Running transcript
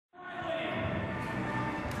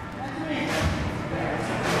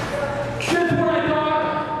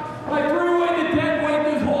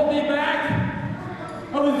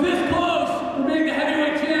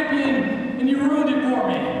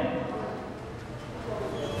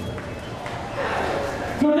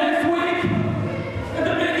So next week, at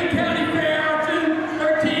the Macon County Fair on June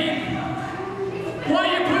 13th, why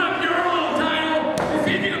don't you put up your little title and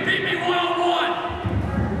see if you can beat me one-on-one?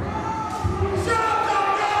 Shut up, Tom!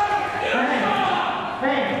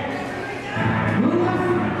 Hey, who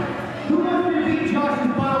wants to beat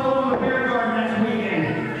Josh's bottle over the beer garden next weekend?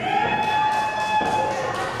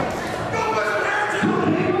 Two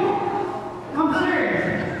people? I'm serious.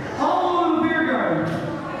 All over the beer garden.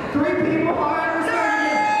 3 people. All right, we're starting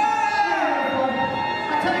again.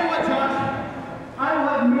 I tell you what, Josh, I will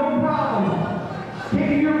have no problem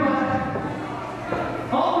kicking your butt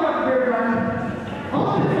all around the beer garden, all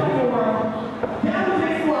in the jungle world, down the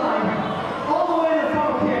big slide, all the way to the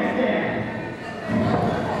photo can stand.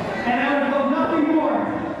 And I would love nothing more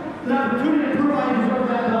than an opportunity to prove I deserve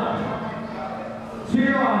that love.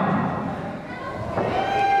 Cheer on.